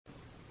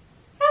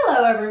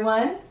Hello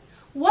everyone!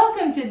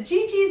 Welcome to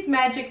Gigi's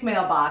Magic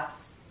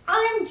Mailbox.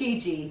 I'm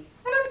Gigi,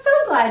 and I'm so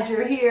glad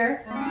you're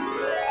here.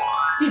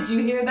 Did you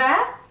hear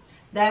that?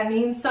 That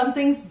means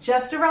something's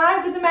just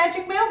arrived in the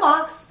Magic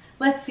Mailbox.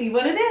 Let's see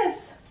what it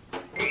is.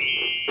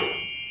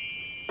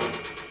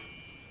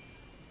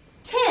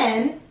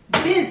 10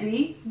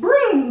 busy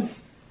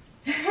brooms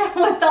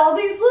with all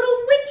these little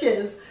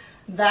witches.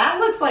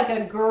 That looks like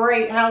a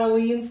great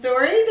Halloween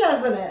story,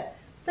 doesn't it?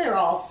 They're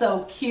all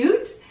so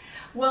cute.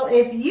 Well,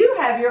 if you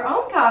have your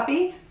own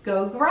copy,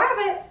 go grab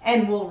it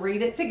and we'll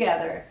read it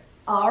together.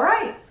 All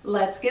right,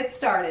 let's get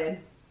started.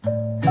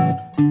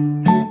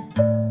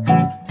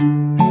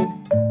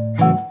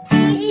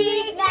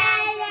 Gigi's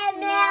Magic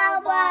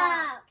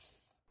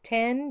Mailbox.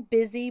 10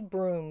 Busy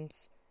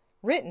Brooms,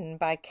 written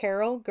by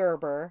Carole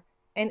Gerber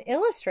and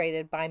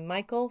illustrated by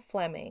Michael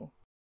Fleming.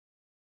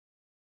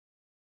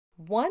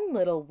 One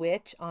little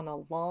witch on a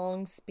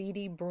long,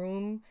 speedy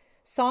broom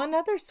saw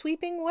another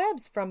sweeping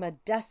webs from a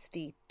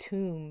dusty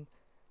tomb.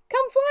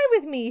 "Come fly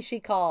with me," she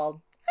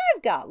called.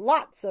 "I've got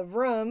lots of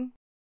room."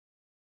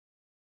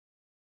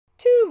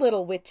 Two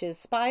little witches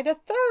spied a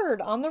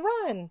third on the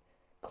run.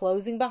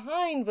 Closing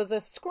behind was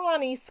a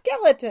scrawny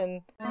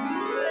skeleton.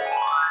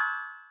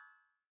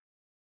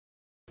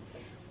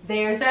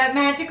 There's that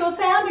magical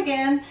sound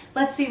again.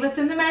 Let's see what's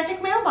in the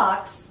Magic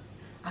Mailbox.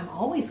 I'm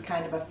always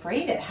kind of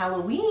afraid at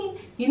Halloween.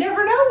 You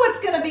never know what's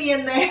going to be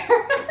in there.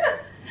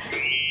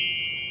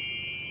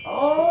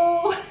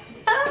 Oh,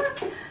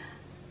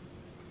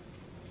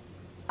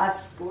 a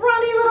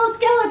scrawny little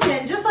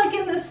skeleton, just like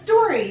in the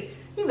story.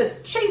 He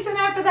was chasing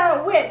after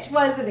that witch,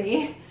 wasn't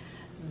he?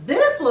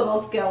 This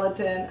little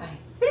skeleton, I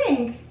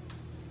think.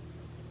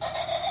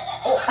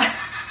 Oh.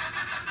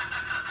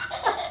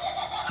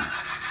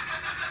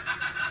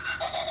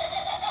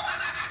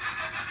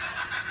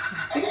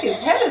 I think his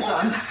head is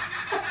on.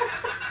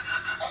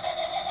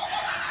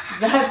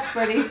 That's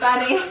pretty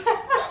funny.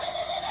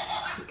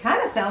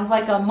 Kind of sounds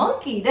like a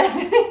monkey,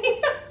 doesn't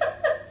he?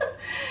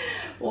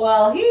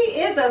 Well, he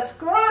is a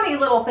scrawny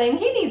little thing.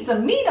 He needs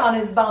some meat on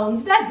his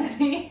bones, doesn't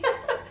he?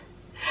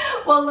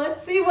 Well,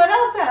 let's see what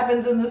else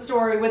happens in the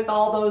story with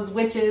all those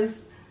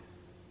witches.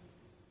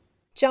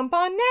 "Jump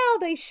on now,"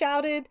 they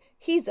shouted.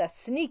 "He's a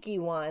sneaky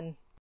one."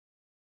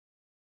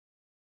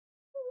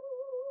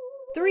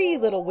 Three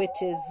little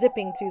witches,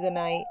 zipping through the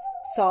night,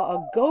 saw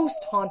a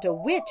ghost haunt a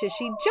witch as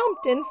she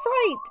jumped in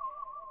fright.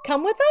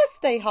 "Come with us,"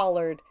 they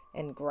hollered,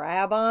 "and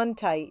grab on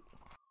tight."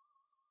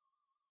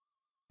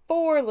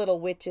 Four little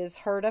witches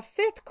heard a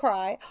fifth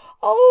cry,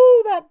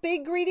 "Oh, that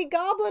big greedy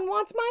goblin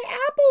wants my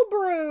apple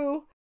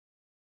brew."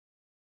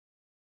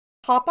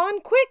 "Hop on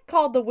quick,"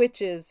 called the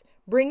witches.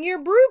 "Bring your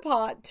brew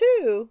pot,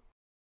 too."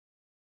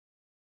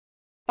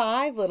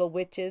 Five little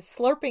witches,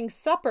 slurping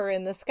supper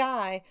in the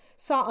sky,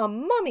 saw a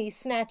mummy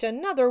snatch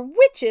another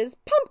witch's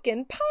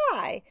pumpkin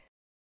pie.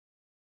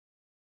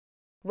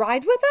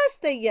 "Ride with us,"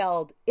 they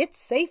yelled. "It's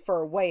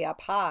safer way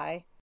up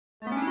high."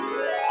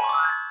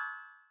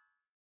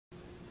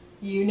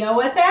 You know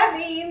what that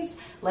means.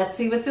 Let's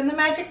see what's in the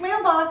Magic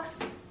Mailbox.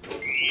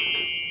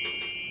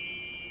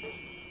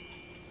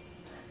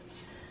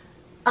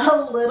 A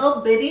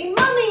little bitty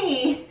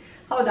mummy.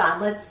 Hold on,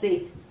 let's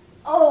see.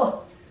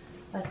 Oh,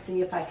 let's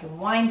see if I can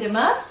wind him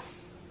up.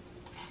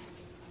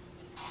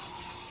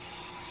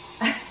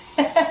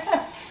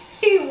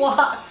 He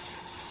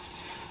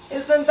walks.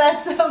 Isn't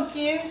that so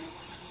cute?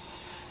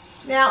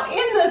 Now,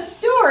 in the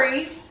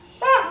story,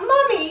 that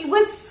mummy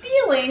was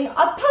stealing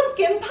a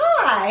pumpkin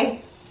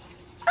pie.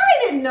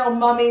 I didn't know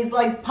mummies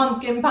like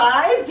pumpkin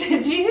pies,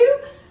 did you?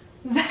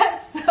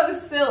 That's so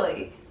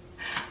silly.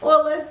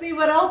 Well, let's see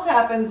what else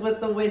happens with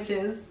the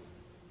witches.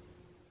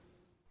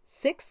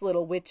 Six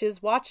little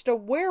witches watched a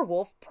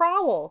werewolf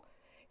prowl.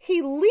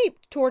 He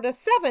leaped toward a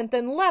seventh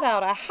and let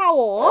out a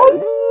howl.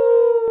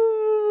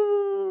 "Oh!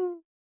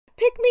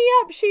 Pick me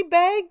up," she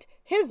begged.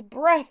 "His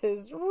breath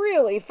is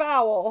really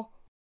foul."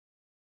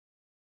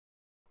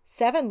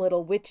 Seven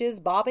little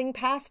witches, bobbing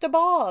past a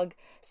bog,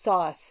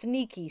 saw a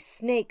sneaky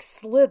snake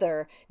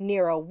slither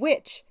near a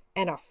witch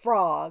and a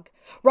frog.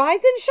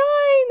 "Rise and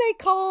shine," they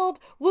called.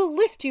 "We'll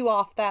lift you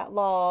off that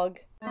log."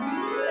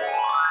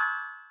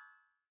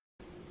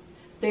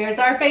 There's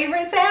our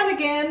favorite sound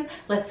again.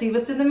 Let's see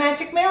what's in the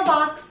Magic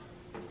Mailbox.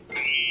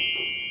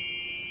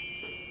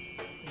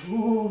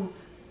 Ooh,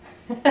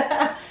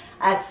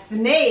 a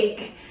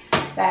snake.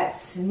 That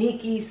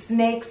sneaky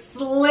snake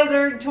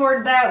slithered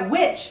toward that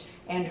witch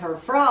and her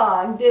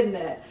frog, didn't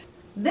it?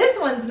 This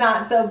one's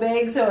not so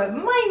big, so it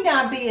might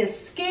not be as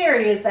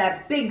scary as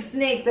that big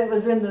snake that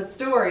was in the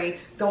story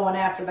going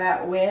after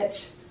that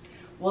witch.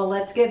 Well,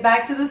 let's get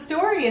back to the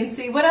story and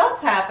see what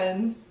else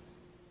happens.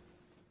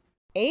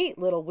 Eight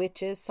little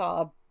witches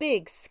saw a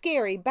big,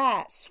 scary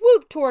bat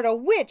swoop toward a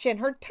witch and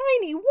her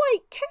tiny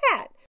white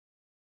cat.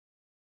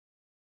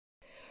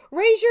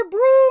 "Raise your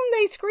broom,"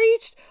 they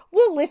screeched.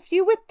 "We'll lift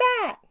you with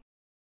that."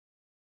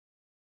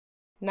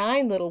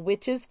 Nine little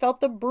witches felt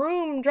the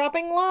broom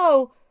dropping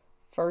low.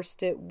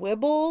 First it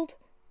wibbled,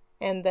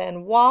 and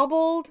then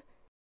wobbled,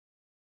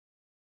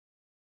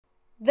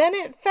 Then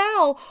it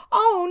fell.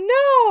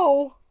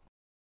 Oh, no!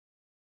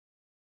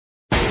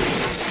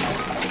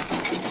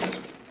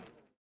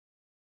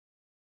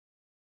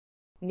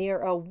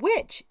 Near a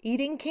witch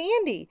eating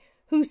candy,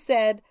 who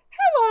said,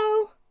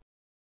 "Hello."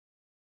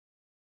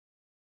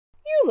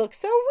 "You look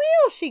so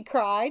real," she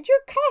cried.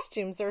 "Your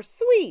costumes are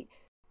sweet."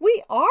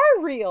 "We are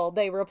real,"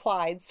 they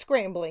replied,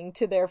 scrambling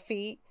to their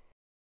feet.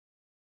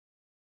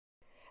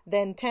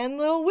 Then 10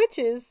 little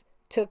witches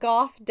took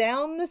off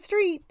down the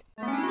street.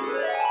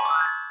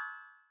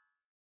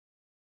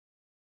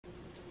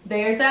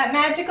 There's that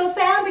magical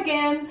sound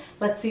again.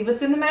 Let's see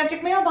what's in the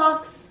magic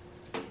mailbox.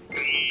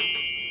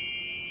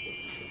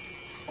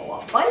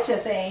 Oh, a bunch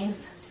of things.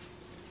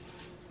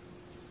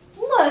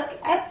 Look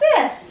at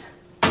this.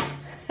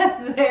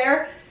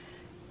 They're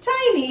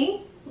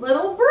tiny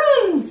little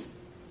brooms.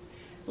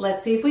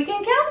 Let's see if we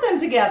can count them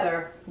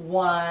together.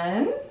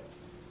 1,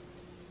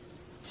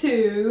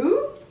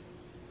 2,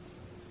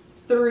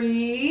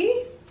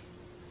 3,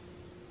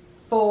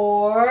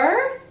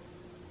 4,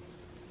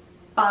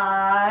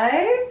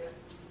 5,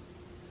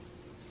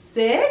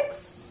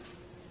 6,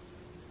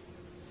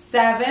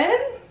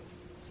 7,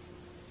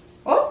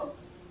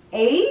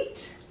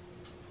 8,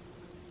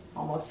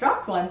 almost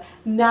dropped one,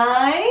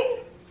 9,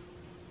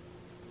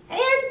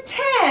 and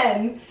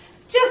 10,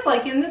 just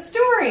like in the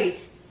story.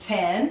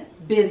 10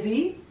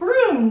 busy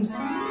brooms.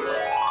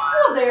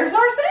 Well, there's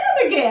our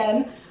sound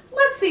again.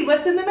 Let's see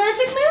what's in the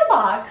magic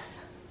mailbox.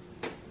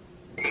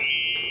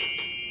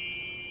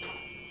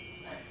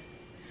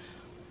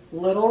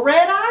 Little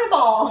red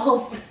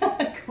eyeballs.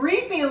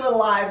 Creepy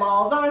little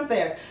eyeballs, aren't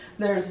there?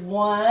 There's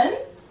 1,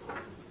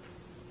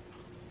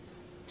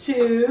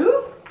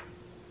 2,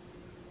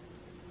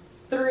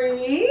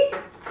 3,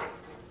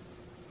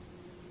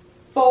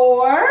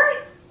 4,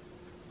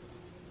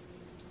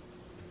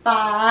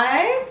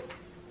 5,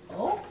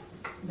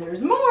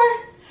 there's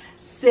more,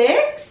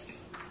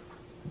 6,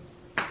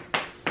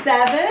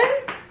 7,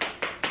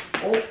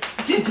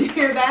 did you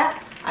hear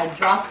that? I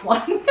dropped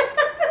one.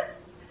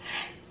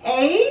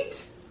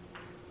 8,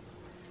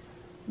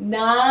 9,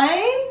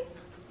 I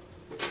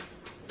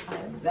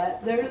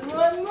bet there's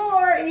one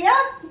more,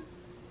 yep,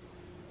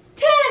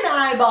 10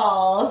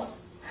 eyeballs.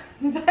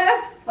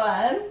 That's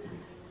fun.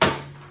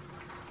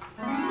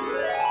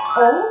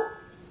 Oh,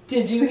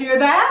 did you hear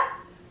that?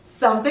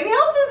 Something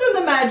else is in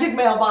the magic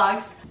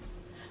mailbox.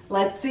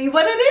 Let's see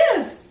what it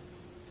is.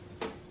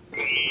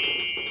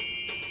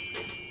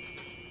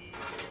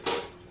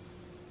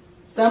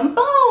 Some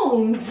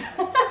bones.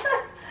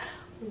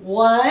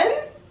 1,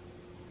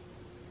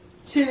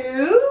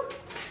 2,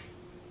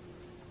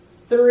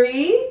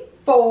 3,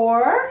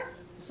 4.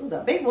 This one's a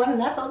big one and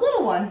that's a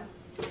little one.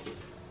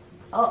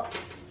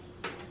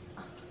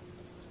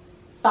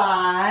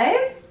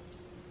 5,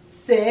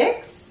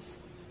 6,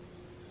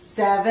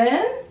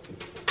 7,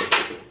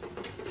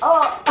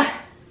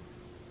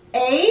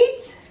 8.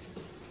 Is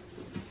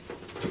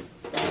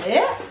that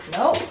it?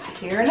 Nope. I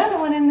hear another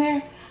one in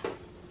there.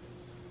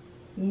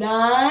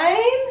 9.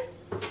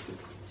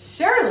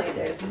 Surely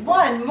there's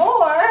one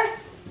more.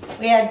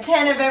 We had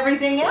 10 of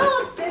everything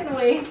else, didn't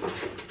we?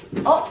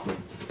 Oh,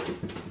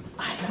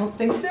 I don't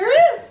think there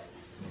is.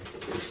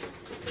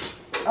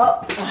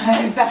 Oh,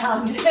 I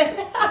found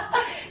it.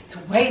 It's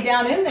way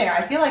down in there.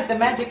 I feel like the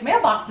magic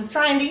mailbox is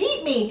trying to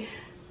eat me.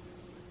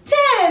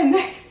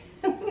 10.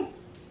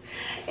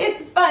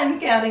 It's fun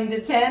counting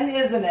to 10,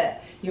 isn't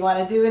it? You want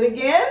to do it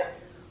again?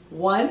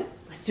 1.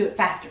 Let's do it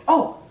faster.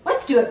 Oh,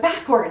 let's do it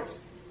backwards.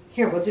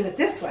 Here, we'll do it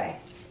this way.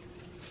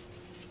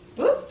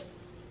 Whoop.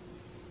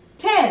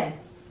 10,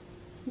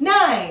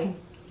 9,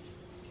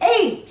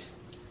 8,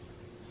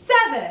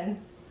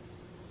 7,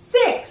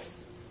 6,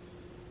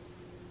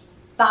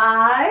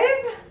 5,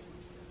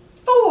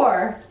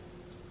 4,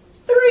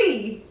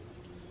 3,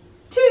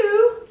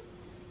 2,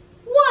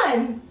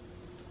 1.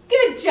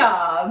 Good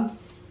job.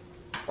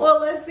 Well,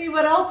 let's see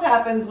what else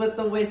happens with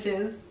the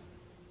witches.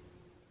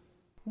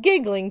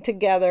 Giggling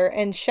together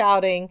and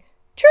shouting,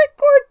 "Trick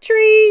or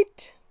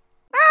treat!"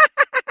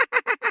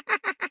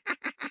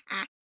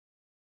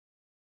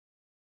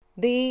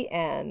 The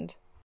end.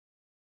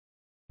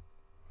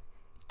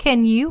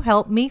 Can you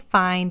help me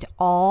find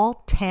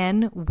all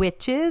 10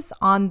 witches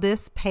on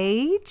this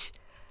page?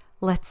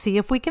 Let's see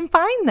if we can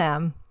find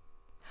them.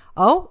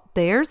 Oh,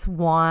 there's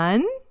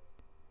 1,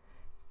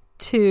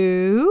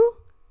 2,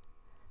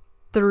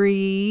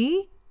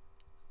 3,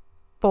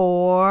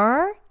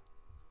 4,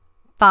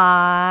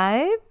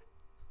 5,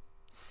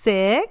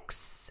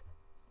 6,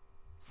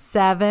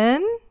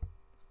 7,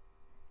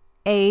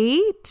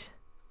 8,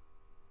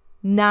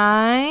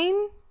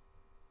 9,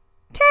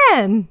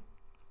 10.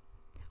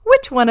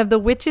 Which one of the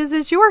witches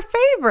is your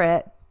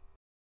favorite?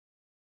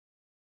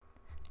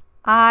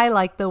 I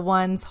like the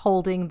ones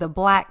holding the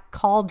black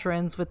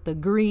cauldrons with the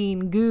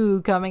green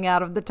goo coming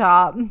out of the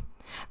top.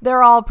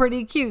 They're all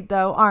pretty cute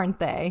though, aren't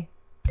they?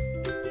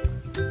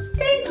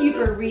 Thank you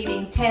for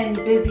reading 10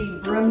 Busy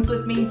Brooms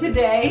with me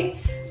today.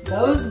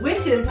 Those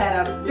witches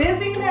had a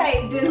busy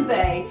night, didn't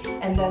they?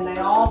 And then they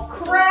all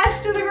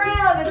crashed to the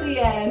ground at the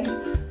end.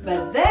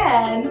 But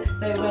then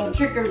they went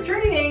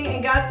trick-or-treating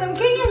and got some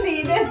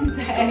candy, didn't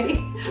they?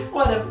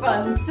 What a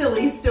fun,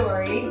 silly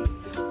story.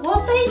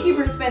 Well, thank you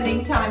for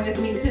spending time with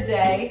me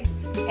today.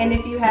 And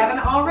if you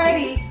haven't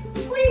already,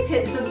 please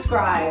hit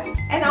subscribe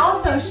and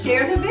also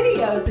share the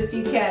videos if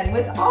you can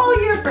with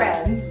all your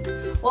friends.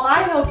 Well,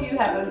 I hope you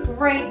have a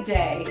great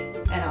day,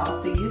 and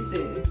I'll see you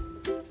soon.